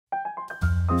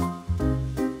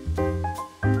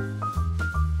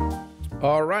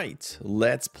All right,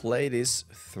 let's play this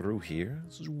through here.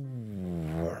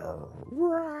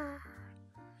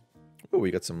 Oh,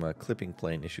 we got some clipping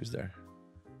plane issues there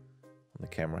on the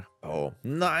camera. Oh,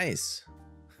 nice.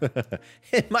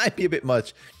 It might be a bit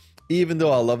much, even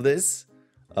though I love this.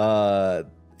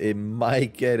 It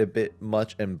might get a bit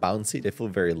much and bouncy. They feel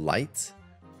very light.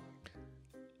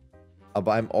 But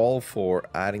I'm all for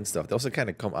adding stuff. They also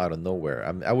kind of come out of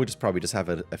nowhere. I would probably just have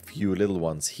a few little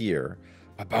ones here.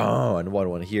 And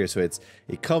one here, so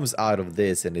it comes out of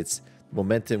this and its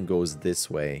momentum goes this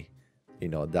way, you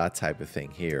know, that type of thing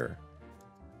here.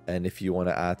 And if you want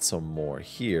to add some more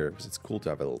here, because it's cool to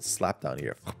have a little slap down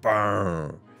here,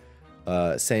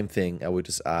 same thing. I would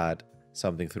just add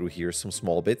something through here, some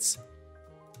small bits.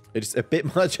 It's a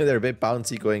bit much and they're a bit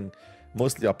bouncy, going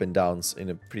mostly up and downs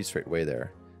in a pretty straight way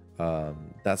there.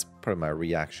 That's part of my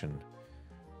reaction.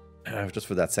 Just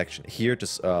for that section here,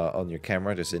 just on your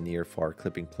camera, there's a near far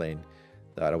clipping plane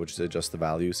that I would just adjust the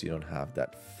value so you don't have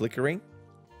that flickering.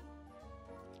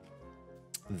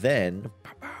 Then,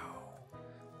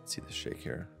 let's see the shake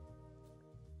here.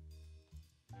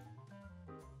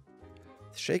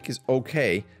 The shake is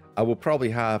okay. I will probably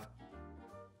have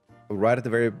right at the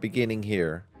very beginning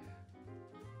here.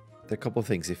 There are a couple of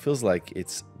things. It feels like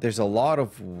there's a lot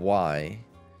of Y,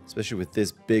 especially with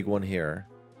this big one here.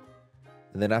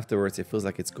 And then afterwards, it feels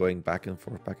like it's going back and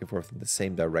forth in the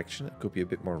same direction. It could be a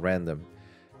bit more random.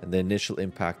 And the initial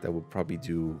impact, I would probably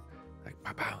do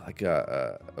like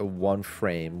a one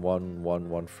frame,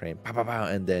 one frame,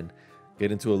 and then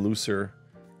get into a looser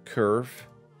curve.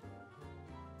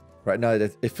 Right now,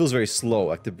 it feels very slow.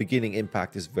 Like the beginning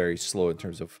impact is very slow in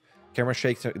terms of camera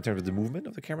shake, in terms of the movement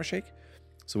of the camera shake.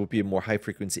 So it would be a more high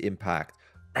frequency impact,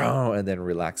 and then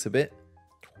relax a bit.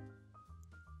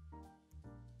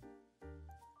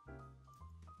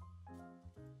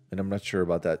 And I'm not sure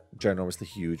about that ginormously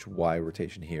huge Y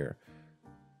rotation here.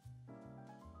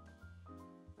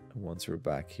 And once we're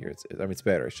back here, it's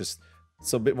better. It's just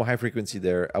a bit more high frequency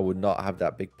there. I would not have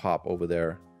that big pop over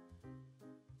there.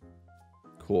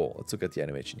 Cool. Let's look at the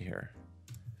animation here.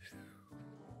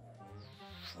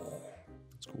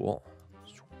 It's cool.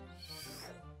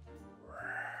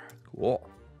 Cool.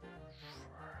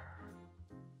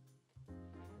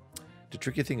 The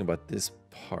tricky thing about this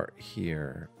part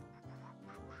here,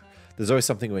 there's always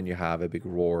something when you have a big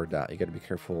roar that you got to be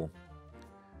careful.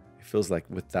 It feels like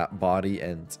with that body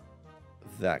and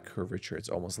that curvature, it's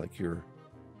almost like your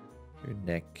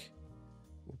neck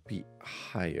will be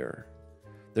higher.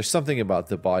 There's something about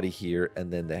the body here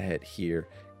and then the head here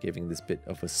giving this bit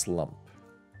of a slump.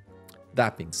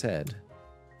 That being said,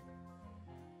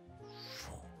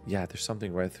 yeah, there's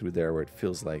something right through there where it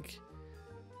feels like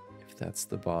if that's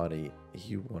the body,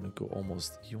 you want to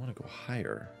go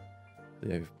higher.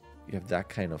 You have that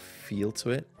kind of feel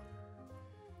to it.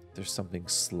 There's something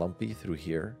slumpy through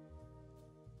here.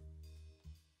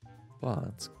 But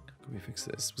how can we fix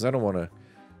this? Because I don't want to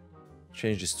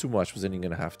change this too much, because then you're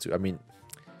going to have to... I mean,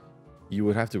 you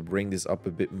would have to bring this up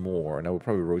a bit more, and I would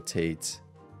probably rotate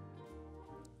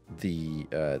the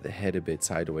head a bit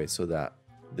sideways so that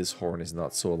this horn is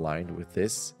not so aligned with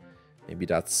this. Maybe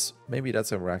that's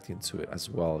I'm reacting to it as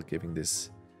well, giving this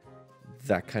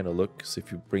that kind of look. So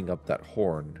if you bring up that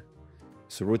horn,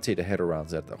 so rotate the head around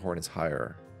so that the horn is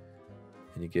higher,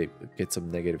 and you get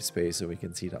some negative space so we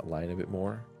can see that line a bit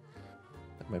more.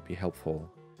 That might be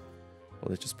helpful.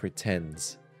 Well, it just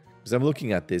pretends, because I'm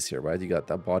looking at this here, right? You got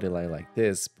that body line like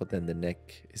this, but then the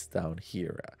neck is down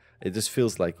here. It just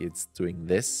feels like it's doing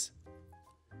this,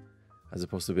 as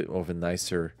opposed to a bit more of a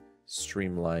nicer,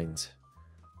 streamlined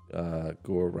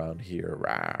go around here,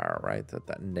 right?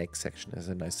 That neck section has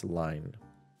a nice line.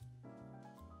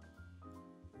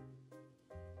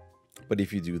 But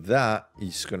if you do that, you're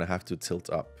just gonna have to tilt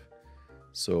up.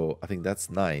 So I think that's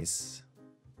nice.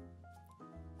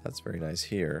 That's very nice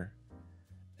here.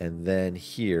 And then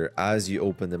here, as you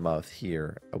open the mouth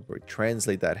here, I would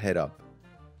translate that head up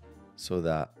so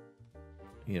that,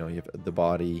 you know, you have the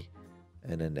body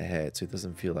and then the head. So it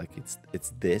doesn't feel like it's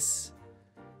this,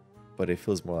 but it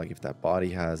feels more like if that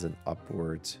body has an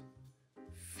upward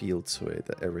feel to it,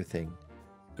 that everything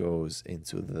goes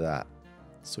into that.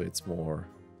 So it's more,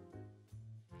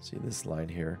 see this line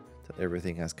here, that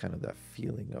everything has kind of that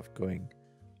feeling of going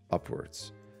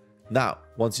upwards. Now,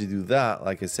 once you do that,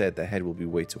 like I said, the head will be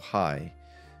way too high.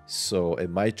 So it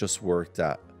might just work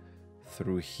that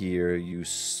through here you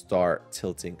start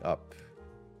tilting up,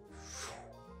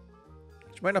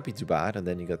 which might not be too bad. And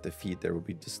then you got the feet, they will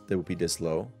be this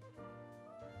low.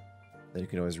 Then you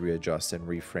can always readjust and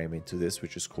reframe into this,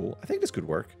 which is cool. I think this could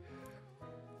work.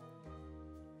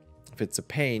 If it's a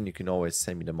pain, you can always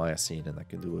send me the Maya scene and I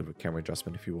can do a little camera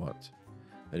adjustment if you want.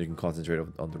 And you can concentrate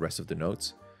on the rest of the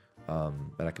notes.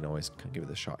 But I can always give it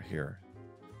a shot here.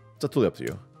 It's totally up to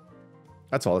you.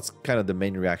 That's all. It's kind of the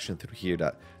main reaction through here,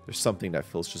 that there's something that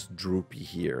feels just droopy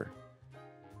here.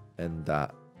 And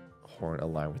that horn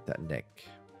aligned with that neck.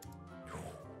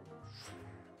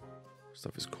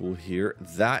 Stuff is cool here.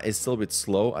 That is still a bit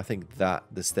slow. I think that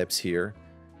the steps here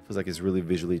feels like it's really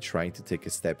visually trying to take a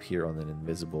step here on an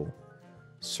invisible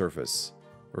surface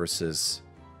versus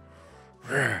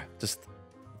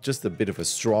just a bit of a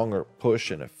stronger push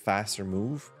and a faster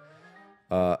move,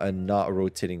 and not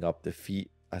rotating up the feet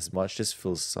as much. This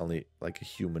feels suddenly like a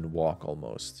human walk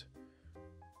almost.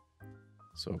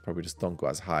 So probably just don't go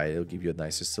as high. It'll give you a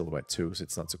nicer silhouette too, so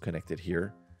it's not so connected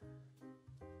here.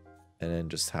 And then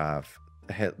just have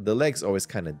the legs always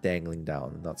kind of dangling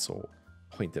down, not so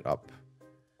pointed up.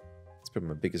 It's probably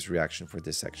my biggest reaction for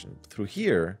this section. Through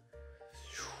here,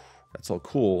 that's all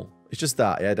cool. It's just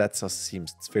that, yeah, that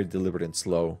seems it's very deliberate and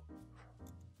slow.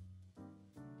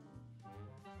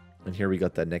 And here we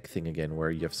got that neck thing again,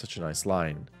 where you have such a nice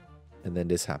line, and then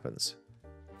this happens,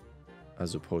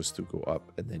 as opposed to go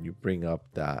up, and then you bring up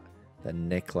that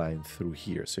neckline through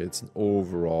here. So it's an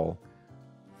overall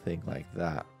thing like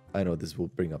that. I know this will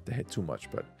bring up the head too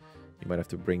much, but you might have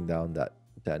to bring down that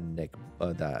neck,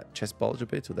 that chest bulge a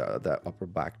bit, so that upper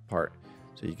back part,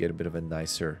 so you get a bit of a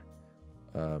nicer,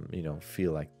 you know,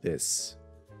 feel like this,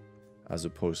 as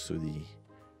opposed to the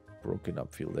broken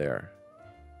up feel there.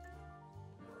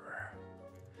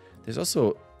 There's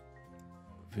also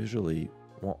visually,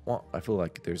 I feel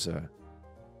like there's a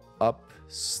up,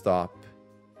 stop,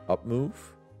 up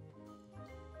move.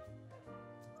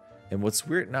 And what's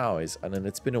weird now is, and then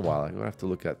it's been a while, I'm gonna have to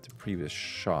look at the previous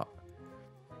shot.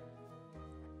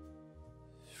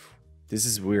 This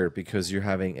is weird because you're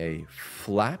having a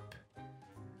flap,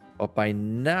 but by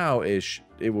now-ish,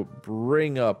 it would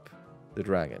bring up the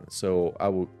dragon. So I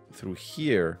will, through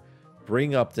here,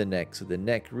 bring up the neck, so the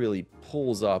neck really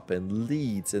pulls up and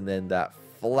leads, and then that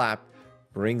flap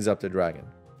brings up the dragon.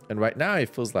 And right now it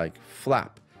feels like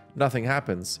flap, nothing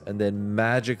happens, and then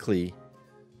magically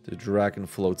the dragon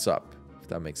floats up, if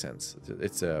that makes sense.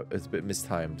 It's a bit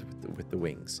mistimed with the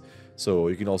wings. So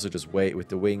you can also just wait with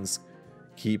the wings,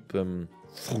 keep them.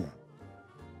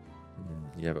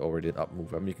 You have already an up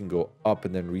move. I mean, you can go up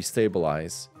and then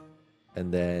restabilize,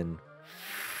 and then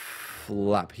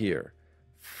flap here.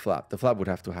 Flap. The flap would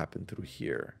have to happen through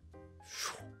here.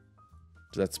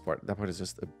 So that part is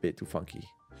just a bit too funky.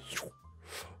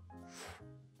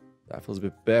 That feels a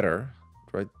bit better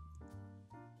right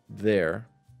there.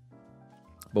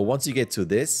 But once you get to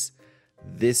this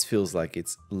feels like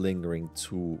it's lingering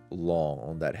too long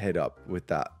on that head up with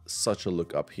that such a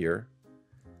look up here.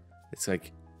 It's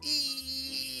like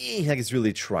it's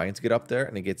really trying to get up there,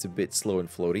 and it gets a bit slow and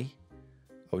floaty.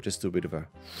 I would just do a bit of a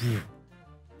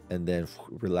and then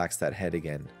relax that head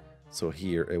again. So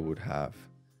here it would have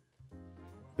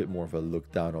a bit more of a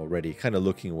look down already, kind of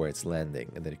looking where it's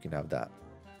landing, and then you can have that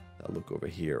look over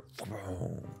here.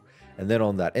 And then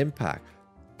on that impact,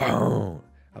 I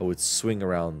would swing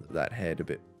around that head a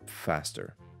bit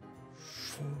faster.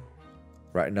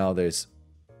 Right now there's,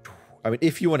 I mean,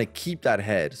 if you want to keep that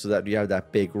head so that you have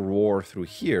that big roar through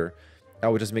here, I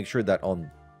would just make sure that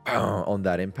on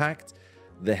that impact,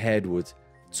 the head would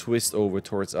twist over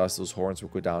towards us. Those horns will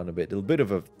go down a bit, a little bit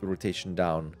of a rotation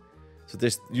down. So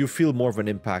you feel more of an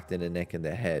impact in the neck and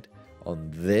the head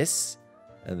on this,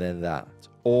 and then that.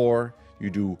 Or you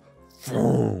do,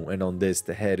 and on this,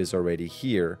 the head is already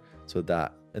here, so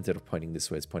that instead of pointing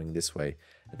this way, it's pointing this way.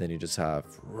 And then you just have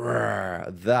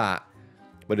that.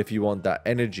 But if you want that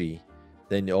energy,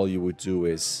 then all you would do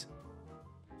is,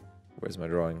 where's my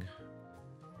drawing?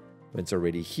 When it's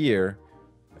already here,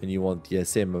 and you want the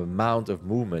same amount of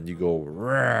movement, you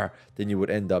go, then you would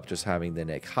end up just having the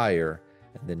neck higher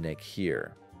and the neck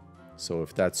here. So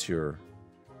if that's your,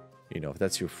 if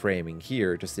that's your framing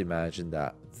here, just imagine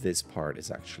that this part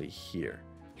is actually here.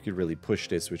 You could really push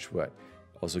this, which would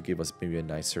also give us maybe a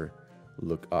nicer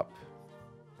look up,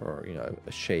 or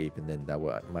a shape, and then that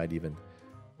might even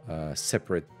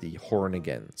separate the horn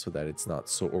again, so that it's not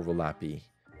so overlappy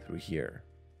through here.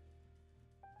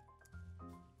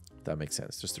 If that makes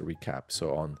sense. Just to recap,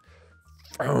 so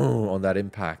on that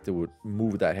impact, it would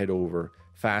move that head over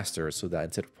faster, so that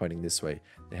instead of pointing this way,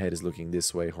 the head is looking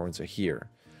this way, horns are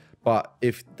here. But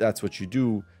if that's what you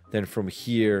do, then from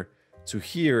here to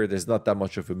here, there's not that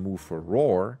much of a move for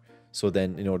roar. So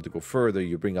then in order to go further,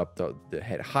 you bring up the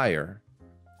head higher,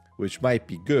 which might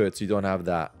be good, so you don't have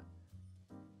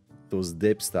those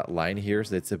dips, that line here.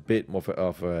 So it's a bit more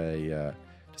of a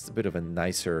just a bit of a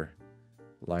nicer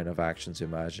line of action. So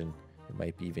imagine it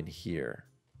might be even here,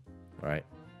 right?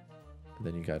 And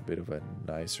then you got a bit of a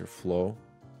nicer flow.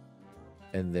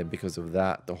 And then because of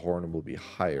that, the horn will be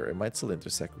higher. It might still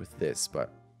intersect with this,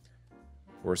 but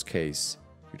worst case,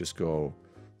 you just go,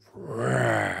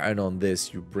 and on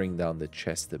this, you bring down the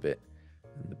chest a bit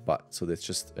and the butt. So that's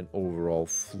just an overall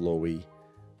flowy,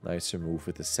 nicer move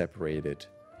with a separated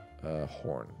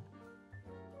horn.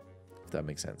 If that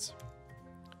makes sense.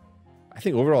 I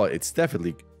think overall, it's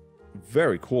definitely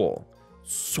very cool.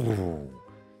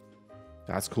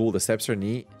 That's cool. The steps are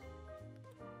neat.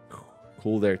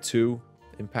 Cool there too.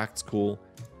 Impact's cool.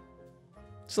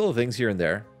 Just little things here and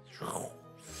there.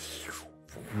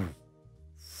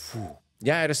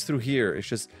 Yeah, just through here. It's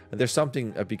just, and there's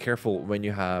something, be careful when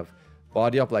you have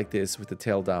body up like this with the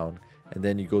tail down, and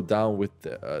then you go down with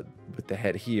the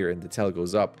head here and the tail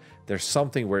goes up. There's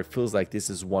something where it feels like this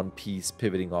is one piece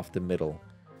pivoting off the middle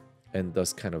and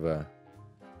does kind of a,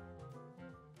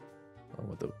 I don't know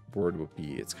what the word would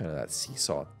be. It's kind of that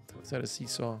seesaw. Is that a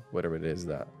seesaw? Whatever it is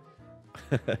that,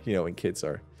 you know, when kids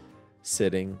are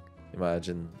sitting,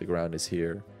 imagine the ground is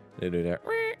here. And they're doing that.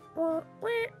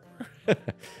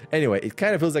 Anyway, it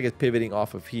kind of feels like it's pivoting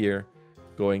off of here,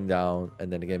 going down,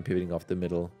 and then again pivoting off the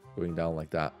middle, going down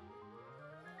like that.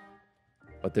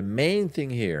 But the main thing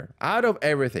here, out of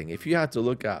everything, if you had to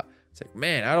look at, it's like,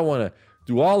 man, I don't want to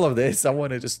do all of this. I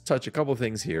want to just touch a couple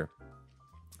things here.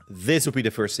 This would be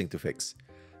the first thing to fix.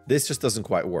 This just doesn't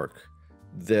quite work.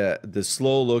 The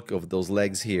slow look of those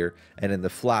legs here, and then the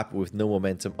flap with no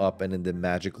momentum up, and then the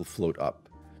magical float up.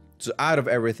 So out of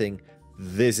everything,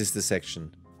 this is the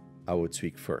section I would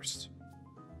tweak first.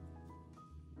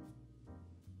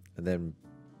 And then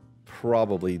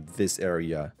probably this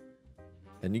area.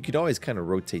 And you could always kind of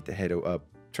rotate the head up,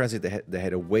 translate the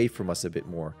head away from us a bit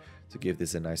more to give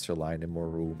this a nicer line and more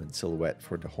room and silhouette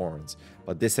for the horns.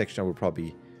 But this section I would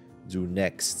probably do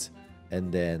next,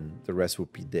 and then the rest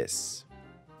would be this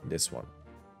one.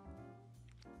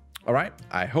 All right,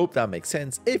 I hope that makes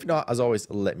sense. If not, as always,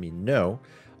 let me know.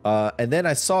 And then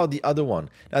I saw the other one.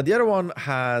 Now, the other one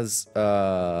has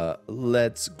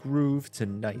Let's Groove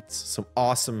Tonight. Some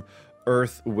awesome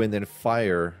Earth, Wind, and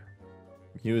Fire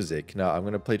music. Now, I'm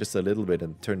going to play just a little bit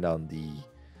and turn down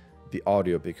the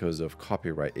audio because of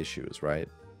copyright issues, right?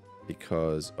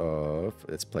 Because of...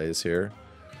 Let's play this here.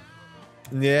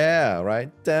 Yeah, right?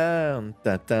 Dun,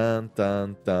 dun, dun,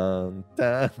 dun, dun,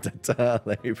 dun, dun, dun.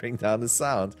 Let me bring down the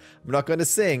sound. I'm not going to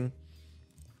sing.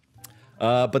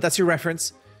 But that's your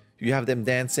reference. You have them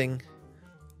dancing.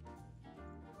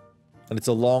 And it's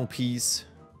a long piece.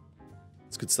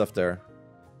 It's good stuff there.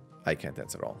 I can't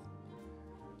dance at all.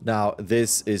 Now,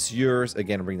 this is yours.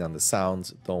 Again, bring down the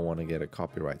sound. Don't want to get a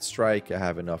copyright strike. I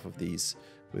have enough of these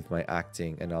with my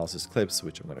acting analysis clips,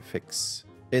 which I'm going to fix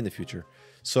in the future.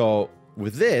 So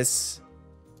with this,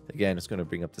 again, it's going to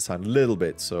bring up the sound a little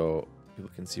bit so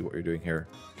people can see what you're doing here.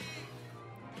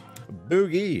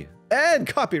 Boogie and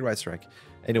copyright strike.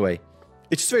 Anyway,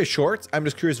 it's just very short. I'm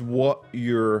just curious what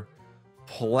your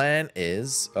plan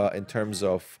is in terms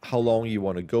of how long you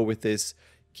want to go with this.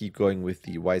 Keep going with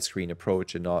the widescreen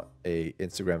approach and not a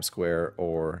Instagram square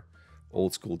or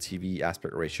old school TV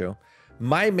aspect ratio.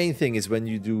 My main thing is when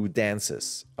you do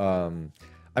dances. I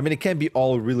mean, it can be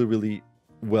all really, really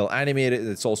well animated.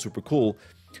 It's all super cool.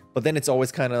 But then it's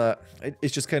always kind of,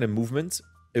 it's just kind of movement.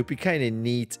 It would be kind of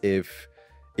neat if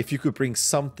you could bring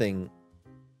something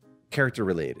character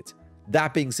related.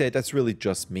 That being said, that's really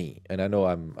just me. And I know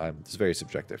it's very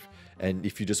subjective. And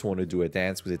if you just want to do a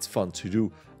dance because it's fun to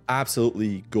do,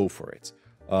 absolutely go for it.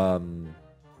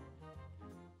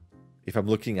 If I'm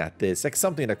looking at this, like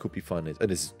something that could be fun,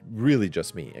 and it's really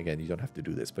just me. Again, you don't have to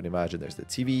do this, but imagine there's the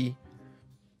TV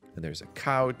and there's a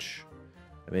couch.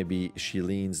 And maybe she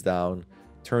leans down,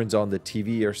 turns on the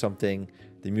TV or something.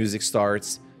 The music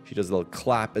starts. She does a little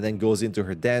clap and then goes into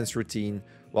her dance routine.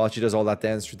 While she does all that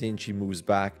dance routine, she moves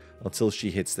back until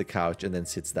she hits the couch and then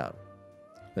sits down.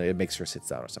 It makes her sit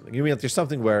down or something. You mean there's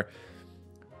something where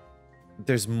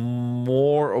there's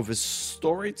more of a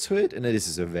story to it, and this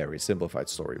is a very simplified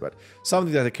story, but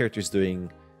something that the character is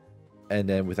doing, and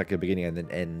then with like a beginning and an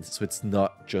end, so it's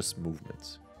not just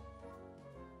movement.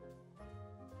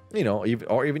 You know,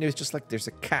 or even if it's just like there's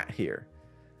a cat here,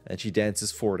 and she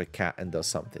dances for the cat and does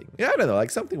something. Yeah, I don't know, like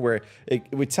something where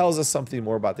it tells us something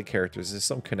more about the characters. There's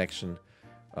some connection.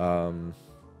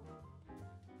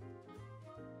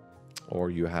 Or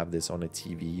you have this on a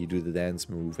TV, you do the dance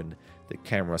move, and the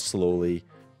camera slowly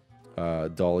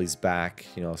dollies back,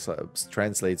 you know,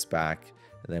 translates back,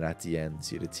 and then at the end,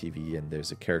 see the TV, and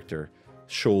there's a character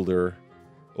shoulder,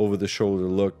 over the shoulder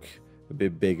look, a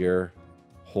bit bigger,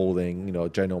 holding, you know, a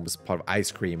ginormous pot of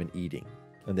ice cream and eating.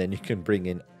 and then you can bring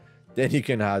in, then you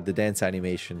can have the dance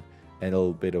animation and a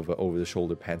little bit of an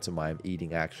over-the-shoulder pantomime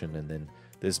eating action, and then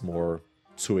there's more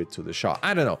to it, to the shot.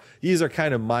 I don't know. These are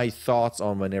kind of my thoughts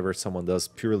on whenever someone does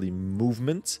purely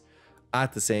movement.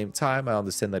 At the same time, I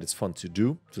understand that it's fun to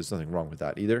do, so there's nothing wrong with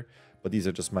that either. But these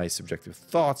are just my subjective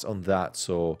thoughts on that.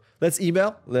 So let's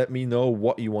email. Let me know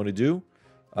what you want to do.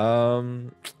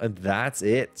 And that's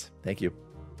it. Thank you.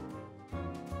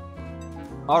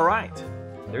 All right.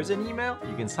 There's an email.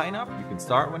 You can sign up. You can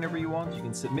start whenever you want. You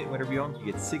can submit whenever you want. You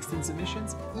get 16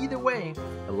 submissions. Either way,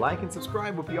 a like and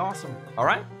subscribe would be awesome. All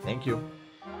right. Thank you.